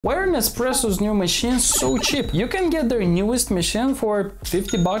Why are Nespresso's new machines so cheap? You can get their newest machine for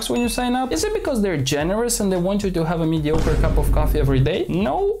 50 bucks when you sign up. Is it because they're generous and they want you to have a mediocre cup of coffee every day?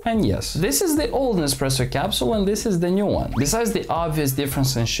 No and yes. This is the old Nespresso capsule and this is the new one. Besides the obvious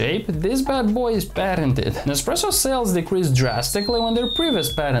difference in shape, this bad boy is patented. Nespresso sales decreased drastically when their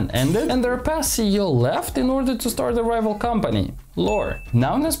previous patent ended and their past CEO left in order to start a rival company. Lore.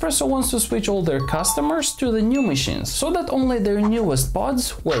 Now Nespresso wants to switch all their customers to the new machines so that only their newest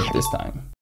pods work this time.